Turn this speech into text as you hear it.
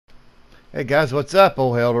Hey guys, what's up?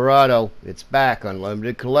 Oh, hell-da-rodo. It's back.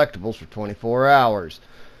 Unlimited collectibles for 24 hours.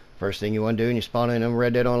 First thing you want to do when you spawn in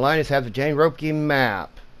Red Dead Online is have the Jane Ropke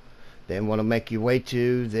map. Then want to make your way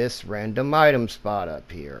to this random item spot up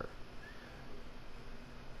here.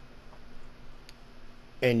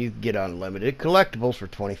 And you can get unlimited collectibles for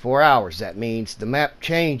 24 hours. That means the map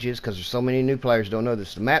changes, because there's so many new players don't know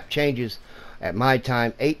this. The map changes at my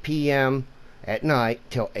time, 8 p.m. at night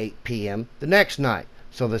till 8 p.m. the next night.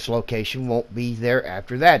 So this location won't be there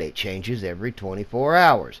after that. It changes every 24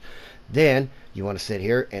 hours. Then you want to sit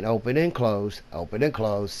here and open and close,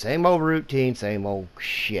 same old routine, same old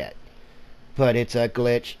shit. But it's a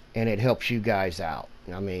glitch and it helps you guys out.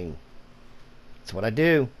 I mean, that's what I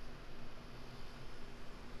do.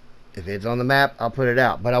 If it's on the map, I'll put it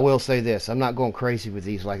out. But I will say this, I'm not going crazy with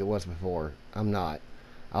these like it was before. I'm not.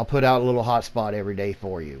 I'll put out a little hotspot every day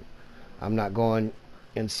for you. I'm not going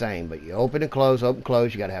insane, but you open and close,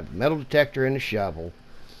 you got to have the metal detector and the shovel.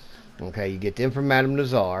 Okay, you get them from Madame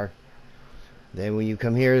Nazar. Then when you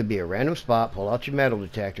come here, there'll be a random spot, pull out your metal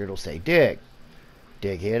detector, it'll say dig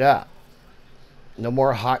it up. No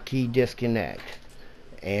more hotkey disconnect.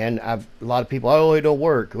 And a lot of people, oh, it don't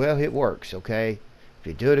work. Well, it works. Okay, if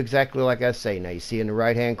you do it exactly like I say. Now you see in the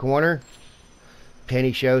right hand corner,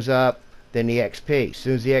 penny shows up, then the XP. As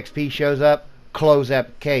soon as the XP shows up, close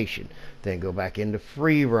application. Then go back into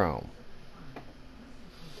free roam.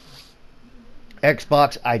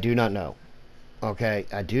 Xbox, I do not know. Okay,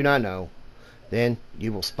 I do not know. Then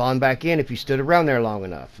you will spawn back in if you stood around there long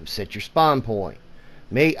enough. Set your spawn point.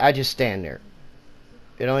 Me, I just stand there.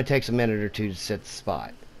 It only takes a minute or two to set the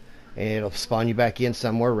spot. And it'll spawn you back in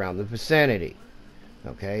somewhere around the vicinity.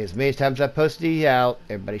 Okay, as many times I post these out,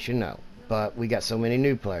 everybody should know. But we got so many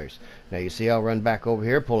new players. Now you see I'll run back over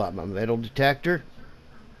here, pull out my metal detector.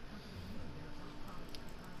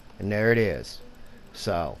 And there it is.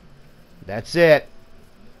 So, that's it.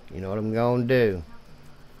 You know what I'm going to do.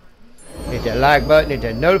 Hit that like button, hit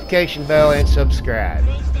that notification bell, and subscribe.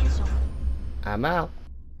 I'm out.